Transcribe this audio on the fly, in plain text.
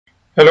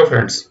Hello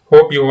friends,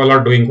 hope you all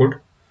are doing good.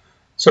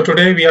 So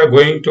today we are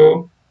going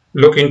to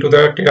look into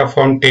the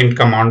Terraform Taint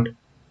command.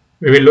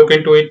 We will look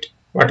into it,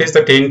 what is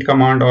the Taint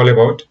command all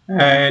about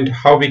and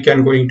how we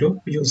can going to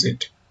use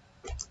it.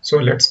 So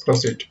let's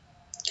proceed.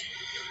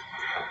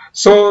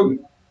 So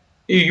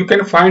you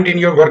can find in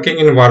your working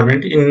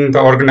environment, in the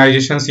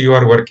organizations you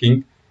are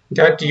working,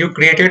 that you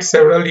created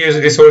several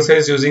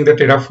resources using the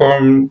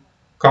Terraform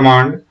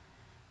command,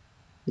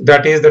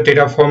 that is the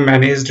Terraform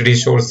managed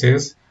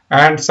resources,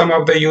 and some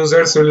of the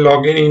users will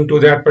log in into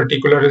that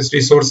particular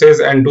resources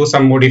and do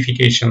some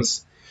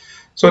modifications.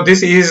 So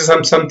this is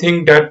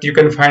something that you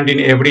can find in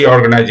every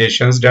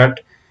organizations, that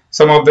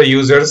some of the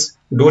users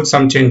do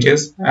some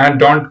changes and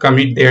don't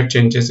commit their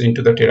changes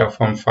into the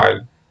Terraform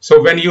file.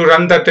 So when you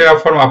run the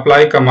Terraform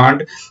apply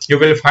command, you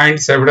will find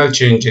several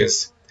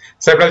changes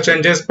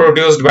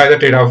produced by the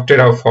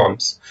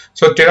Terraforms.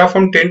 So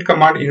Terraform Taint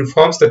command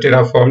informs the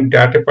Terraform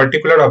that a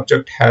particular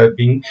object has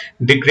been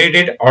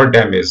degraded or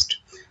damaged.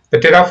 The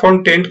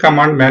Terraform Taint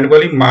command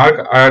manually marks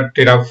our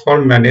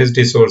Terraform managed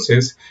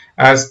resources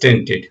as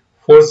tainted,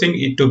 forcing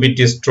it to be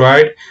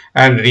destroyed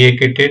and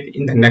re-created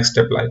in the next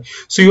apply.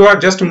 So you are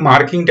just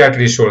marking that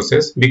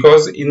resources,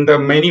 because in the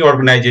many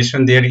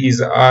organization there is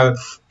a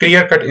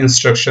clear-cut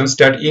instructions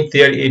that if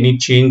there are any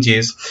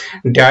changes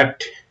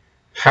that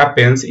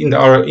happens in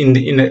the or in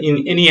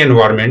any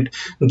environment,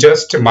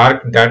 just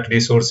mark that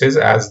resources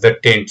as the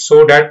taint,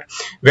 so that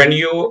when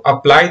you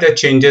apply the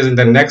changes in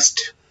the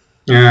next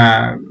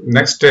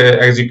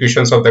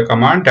executions of the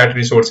command, that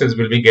resources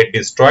will be get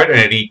destroyed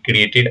and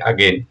recreated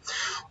again.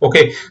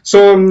 Okay,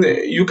 so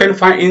you can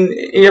find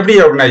in every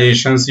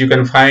organizations, you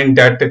can find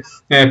that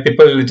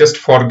people just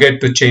forget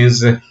to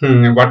change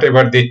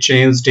whatever they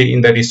changed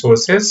in the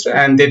resources,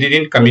 and they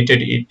didn't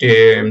committed it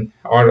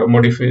or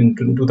modify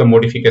to the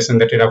modification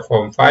that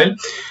Terraform file,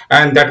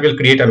 and that will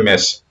create a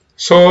mess.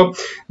 So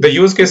the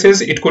use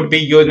cases, it could be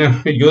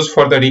used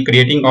for the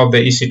recreating of the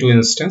EC2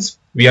 instance.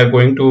 We are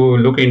going to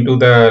look into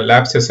the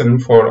lab session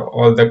for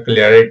all the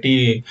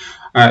clarity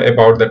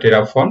about the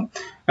Terraform.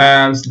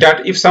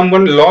 That if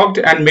someone logged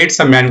and made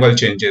some manual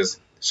changes.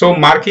 So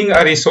marking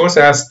a resource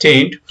as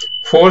taint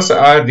force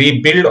a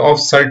rebuild of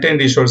certain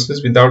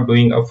resources without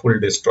doing a full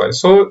destroy.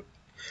 So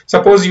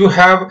suppose you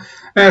have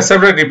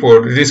several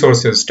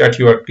resources that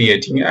you are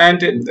creating, and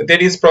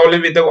there is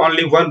problem with the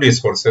only one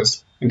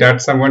resources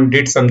that someone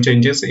did some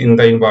changes in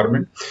the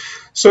environment.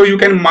 So you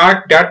can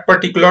mark that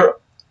particular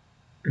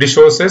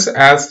resources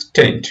as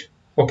taint.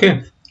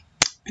 Okay,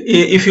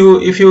 if you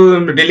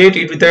relate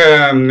it with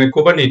the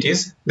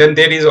Kubernetes, then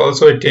there is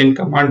also a taint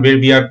command where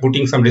we are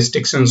putting some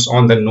restrictions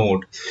on the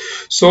node.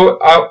 So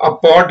a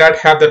pod that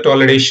have the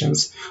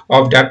tolerations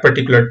of that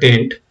particular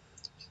taint,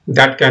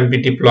 that can be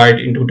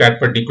deployed into that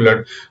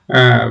particular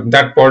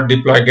that pod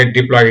get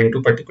deployed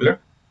into particular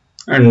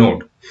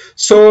node.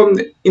 So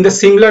in the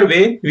similar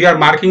way, we are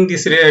marking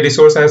this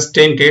resource as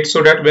tainted,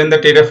 so that when the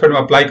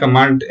Terraform apply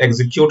command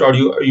execute, or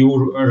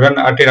you run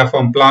a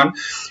Terraform plan,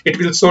 it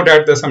will show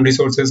that some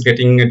resources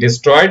getting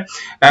destroyed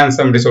and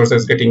some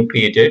resources getting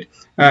created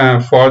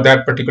for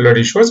that particular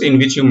resource in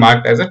which you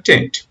marked as a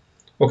taint.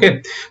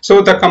 Okay,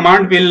 so the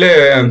command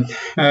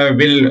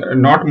will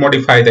not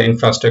modify the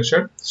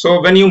infrastructure.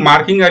 So when you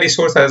marking a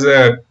resource as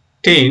a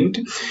taint,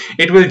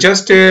 it will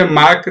just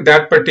mark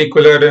that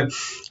particular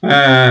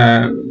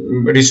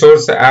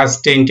resource as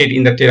tainted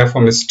in the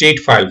Terraform state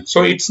file.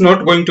 So it's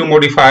not going to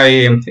modify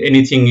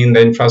anything in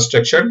the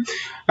infrastructure,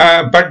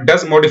 but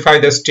does modify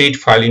the state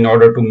file in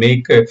order to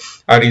make a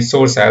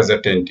resource as a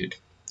tainted.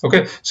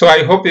 Okay, so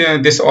I hope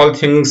this all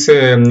things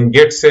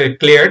gets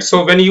cleared.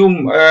 So when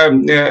you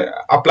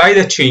apply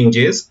the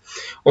changes,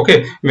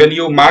 okay, when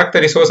you mark the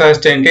resource as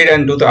tainted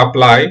and do the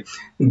apply,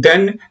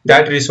 then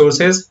that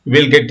resources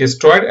will get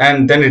destroyed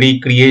and then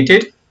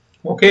recreated.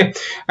 Okay,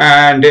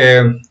 and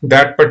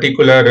that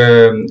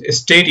particular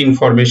state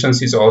information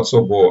is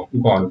also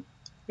gone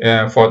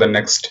for the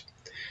next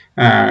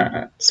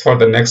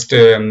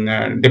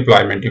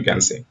deployment, you can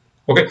say.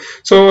 Okay,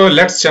 so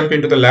let's jump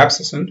into the lab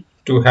session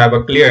to have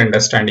a clear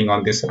understanding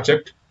on this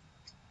subject.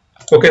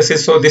 Okay,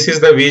 so this is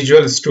the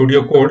Visual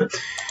Studio Code,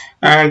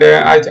 and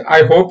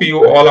I hope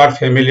you all are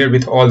familiar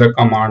with all the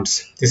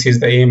commands. This is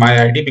the AMI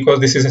ID, because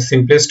this is the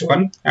simplest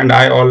one, and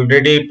I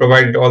already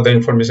provided all the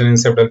information in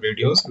several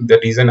videos. The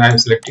reason I am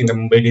selecting the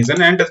Mumbai region,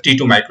 and the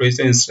T2 micro is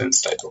the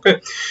instance type.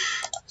 Okay,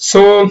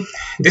 so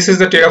this is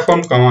the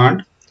Terraform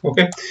command.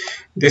 Okay,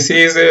 this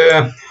is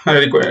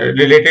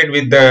related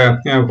with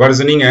the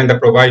versioning and the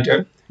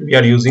provider. We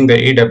are using the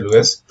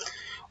AWS.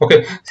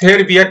 Okay,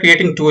 here we are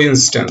creating two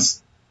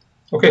instances.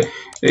 Okay,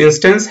 the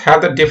instance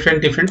have the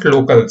different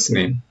locals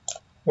name.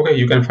 Okay,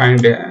 you can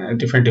find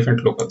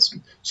different locals.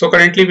 So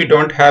currently we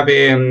don't have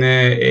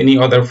any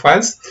other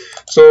files.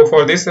 So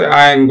for this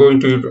I am going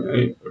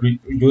to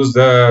use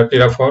the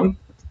Terraform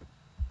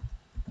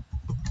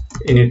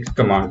init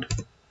command.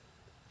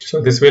 So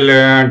this will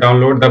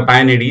download the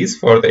binaries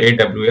for the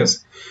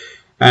AWS,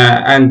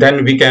 and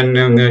then we can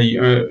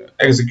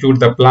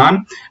execute the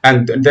plan,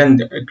 and then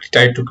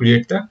try to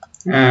create the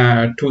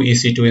two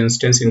EC2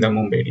 instance in the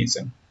Mumbai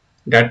region.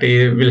 that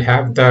will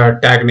have the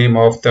tag name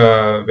of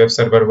the web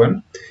server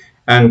 1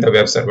 and the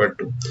web server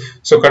 2.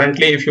 So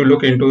currently if you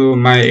look into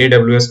my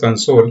AWS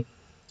console,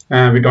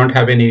 we don't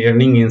have any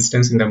running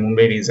instance in the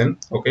Mumbai region.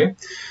 Okay,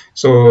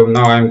 so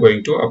now I'm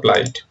going to apply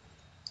it.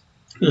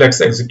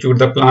 Let's execute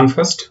the plan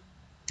first.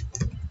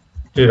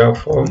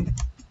 Terraform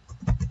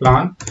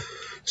plan.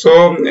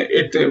 So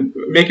it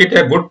make it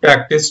a good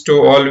practice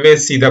to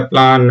always see the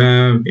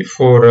plan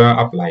before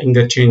applying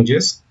the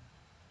changes.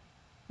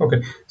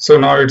 Okay, so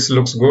now it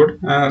looks good.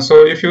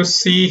 So if you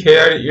see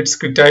here, it's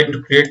trying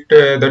to create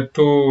the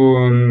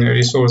two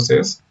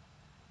resources.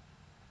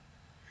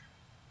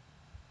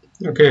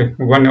 Okay,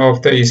 one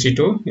of the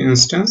EC2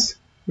 instance,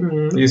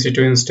 EC2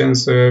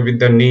 instance with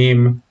the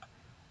name.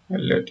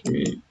 Let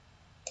me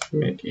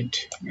make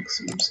it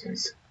maximum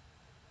size.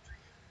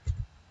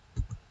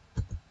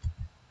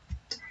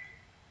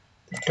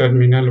 The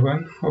terminal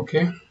one.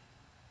 Okay,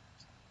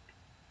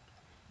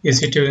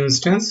 EC2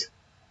 instance.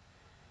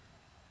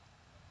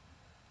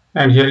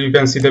 And here you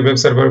can see the web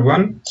server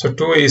 1. So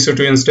two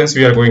EC2 instance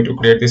we are going to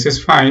create. This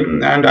is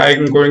fine, and I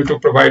am going to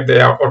provide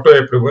the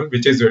auto approval,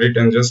 which is very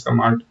dangerous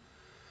command,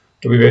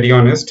 to be very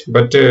honest.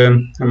 But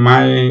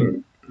my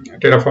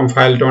Terraform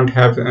file don't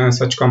have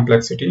such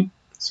complexity.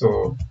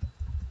 So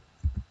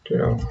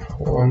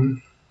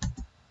Terraform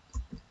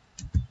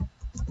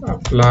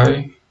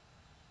apply,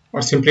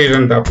 or simply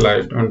run the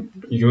apply. Don't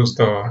use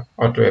the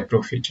auto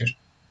approve feature.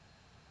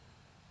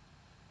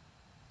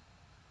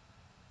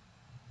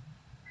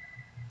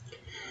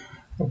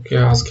 Okay,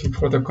 asking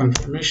for the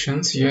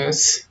confirmations.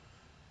 Yes.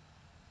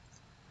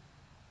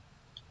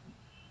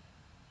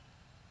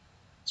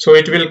 So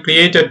it will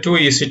create a two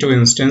EC2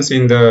 instance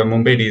in the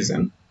Mumbai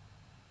region.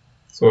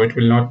 So it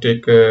will not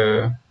take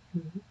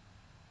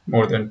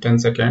more than 10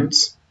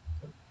 seconds.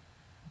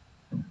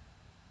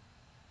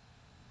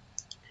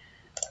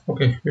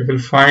 Okay, we will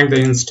find the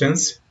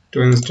instance,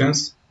 two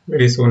instance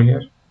very soon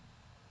here.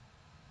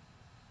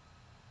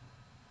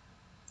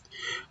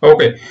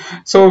 Okay,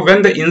 so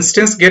when the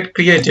instance get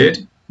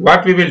created,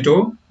 what we will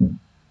do,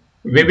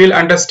 we will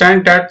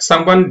understand that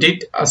someone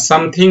did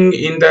something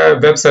in the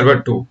web server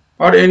 2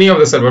 or any of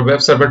the server,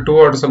 web server 2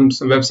 or some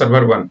web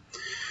server 1.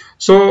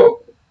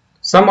 So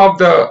some of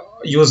the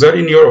user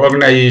in your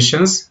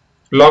organizations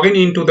log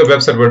into the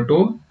web server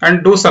 2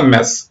 and do some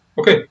mess.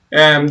 Okay,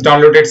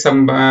 downloaded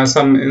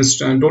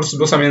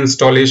do some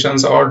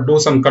installations or do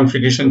some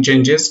configuration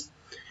changes.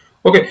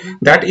 Okay,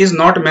 that is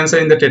not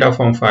mentioned in the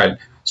Terraform file.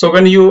 So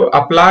when you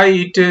apply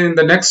it in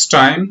the next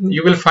time,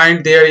 you will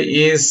find there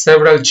is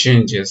several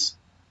changes.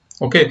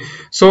 Okay,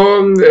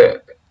 so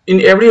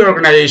in every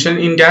organization,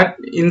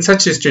 in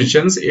such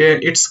situations,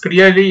 it's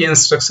clearly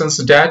instructions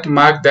that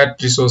mark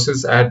that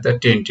resources as the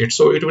tainted,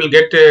 so it will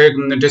get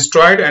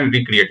destroyed and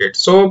recreated.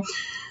 So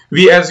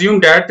we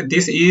assume that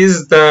this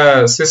is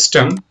the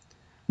system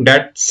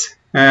that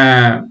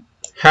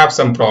have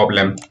some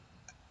problem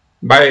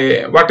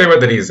by whatever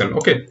the reason.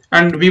 Okay,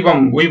 and we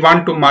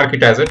want to mark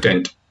it as a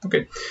taint.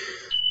 Okay,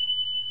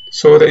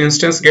 so the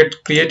instance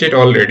get created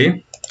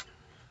already.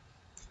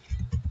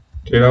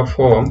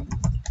 Terraform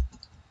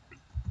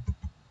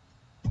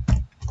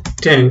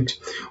taint.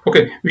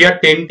 Okay, we are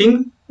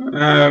tainting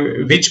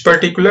which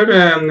particular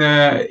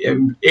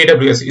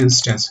AWS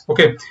instance.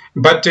 Okay,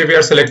 but we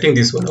are selecting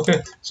this one.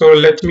 Okay, so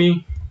let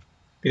me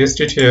paste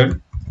it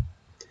here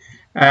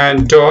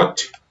and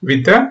dot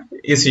with the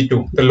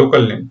EC2, the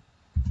local name.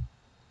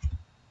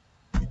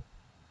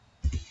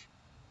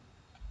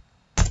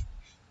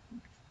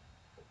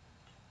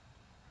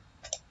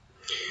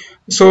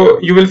 So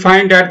you will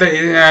find that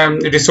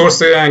the resource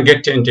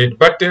get tainted,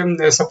 but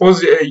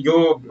suppose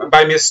you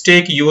by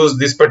mistake use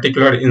this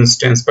particular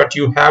instance, but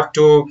you have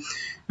to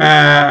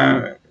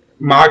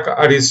mark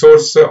a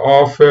resource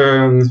of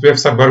web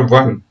server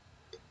 1.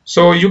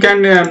 So you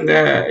can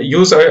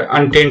use a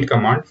untaint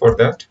command for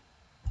that.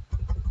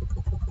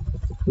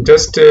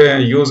 Just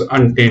use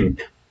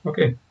untaint.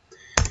 Okay,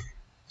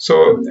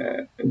 so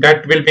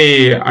that will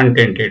be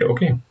untainted.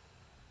 Okay,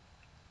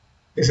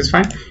 this is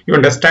fine. You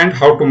understand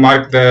how to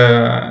mark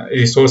the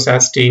resource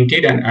as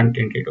tainted and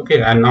untainted.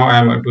 Okay, and now I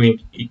am doing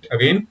it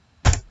again,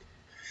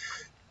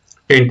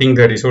 tainting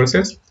the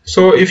resources.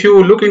 So if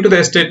you look into the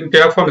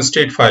Terraform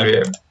state file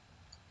here,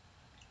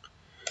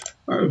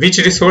 which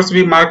resource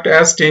we marked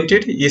as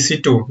tainted?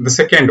 EC2, the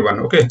second one.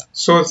 Okay,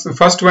 so the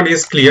first one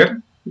is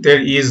clear,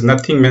 there is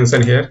nothing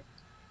mentioned here.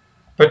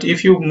 But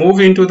if you move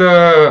into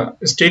the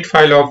state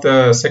file of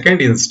the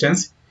second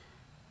instance,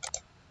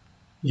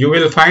 you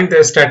will find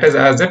the status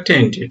as a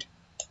tainted.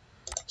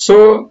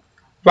 So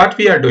what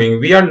we are doing,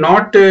 we are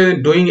not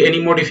doing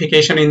any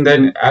modification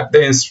at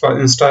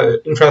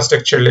the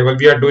infrastructure level.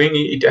 We are doing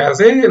it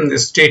as a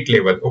state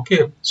level.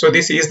 Okay, so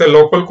this is the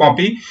local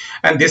copy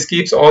and this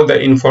keeps all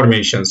the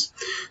informations.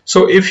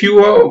 So if you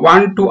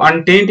want to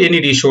untaint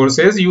any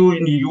resources,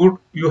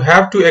 you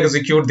have to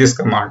execute this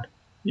command.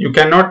 You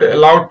cannot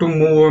allow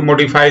to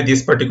modify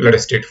this particular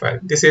state file.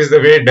 This is the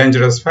very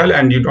dangerous file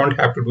and you don't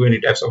have to do any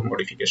types of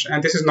modification,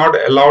 and this is not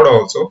allowed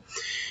also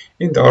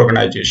in the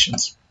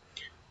organizations.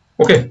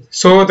 Okay,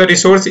 so the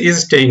resource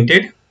is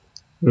tainted.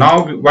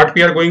 Now what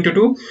we are going to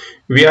do,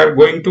 we are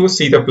going to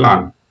see the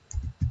plan.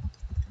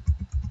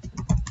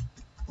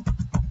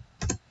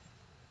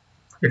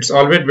 It's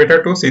always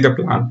better to see the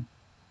plan.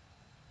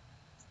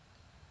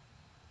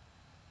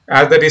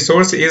 As the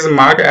resource is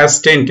marked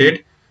as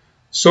tainted,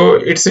 so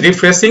it's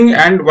refreshing,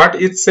 and what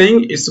it's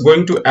saying, it's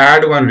going to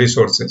add one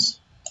resources,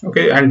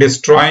 okay, and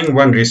destroying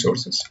one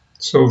resources.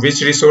 So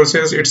which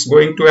resources it's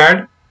going to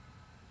add?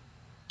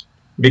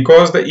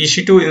 Because the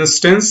EC2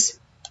 instance,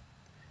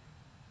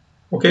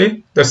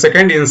 okay, the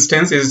second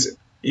instance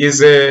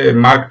is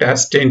marked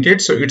as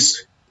tainted, so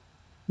it's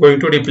going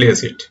to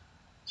replace it.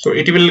 So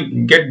it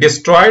will get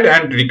destroyed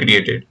and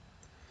recreated.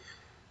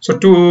 So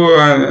two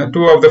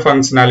of the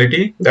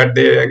functionality that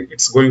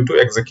it's going to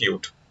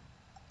execute.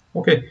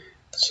 Okay,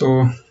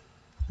 so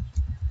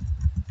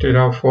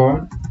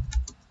Terraform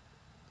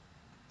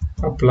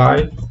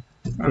apply,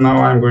 and now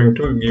I'm going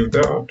to give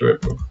the auto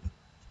approve.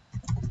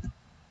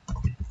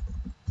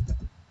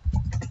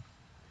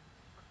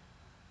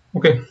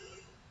 Okay,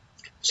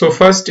 so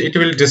first it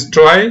will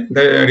destroy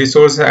the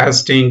resource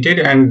as tainted,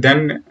 and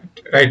then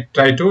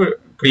try to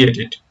create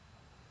it.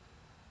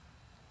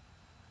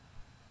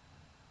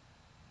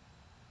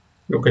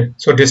 Okay,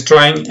 so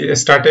destroying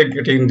started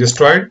getting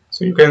destroyed.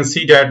 So you can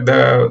see that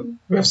the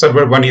web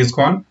server 1 is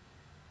gone,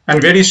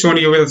 and very soon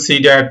you will see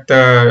that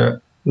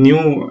the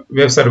new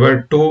web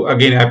server 2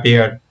 again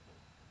appear.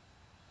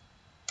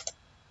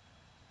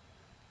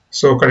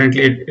 So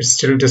currently it's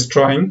still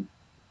destroying,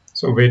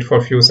 so wait for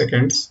a few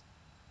seconds.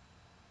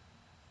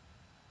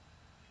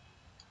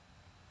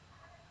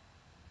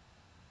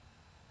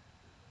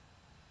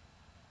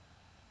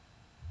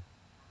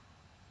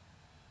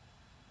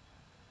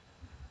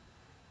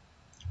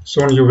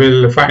 Soon you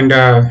will find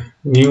a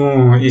new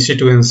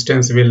EC2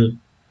 instance will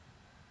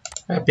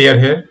appear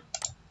here.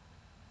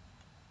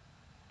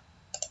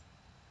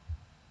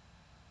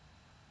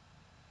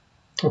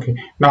 Okay,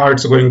 now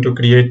it's going to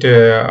create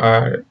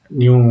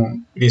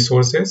new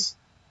resources.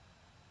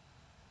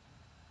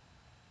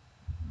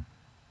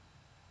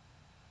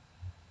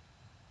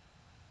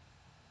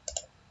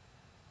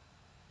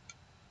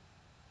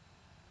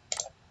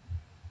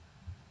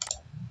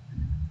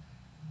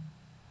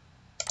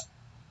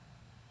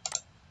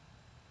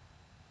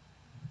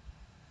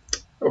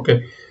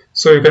 Okay,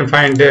 so you can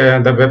find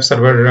the web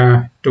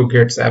server 2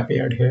 gets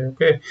appeared here.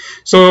 Okay,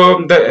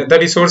 so the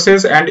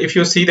resources, and if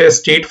you see the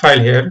state file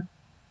here,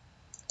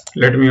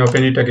 let me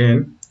open it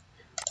again.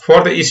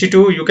 For the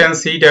EC2, you can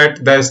see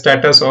that the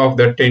status of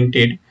the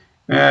tainted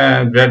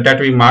that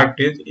we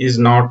marked is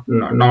not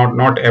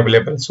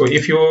available. So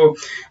if you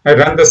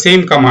run the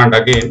same command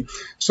again,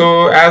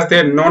 so as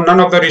none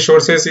of the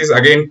resources is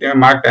again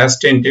marked as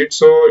tainted,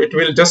 so it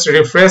will just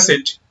refresh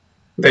it,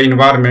 the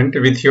environment,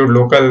 with your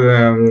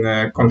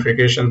local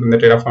configuration in the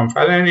Terraform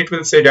file, and it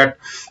will say that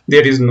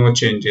there is no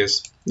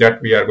changes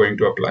that we are going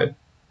to apply.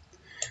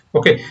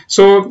 Okay,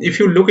 so if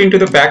you look into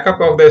the backup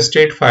of the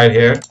state file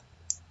here,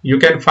 you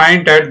can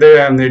find that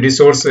the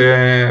resource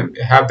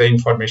have the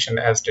information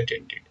as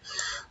tainted.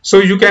 So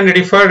you can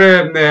refer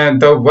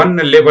the one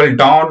level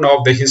down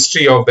of the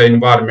history of the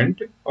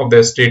environment of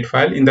the state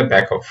file in the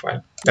backup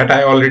file that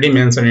I already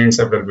mentioned in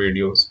several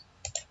videos.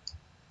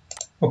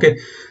 Okay,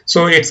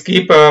 so it's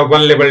keep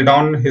one level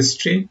down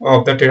history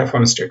of the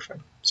Terraform state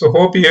file. So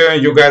hope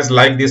you guys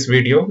like this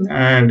video,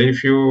 and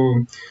if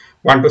you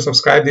want to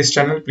subscribe this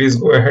channel, please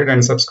go ahead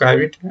and subscribe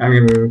it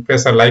and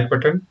press a like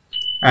button.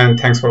 And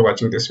thanks for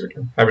watching this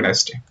video. Have a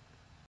nice day.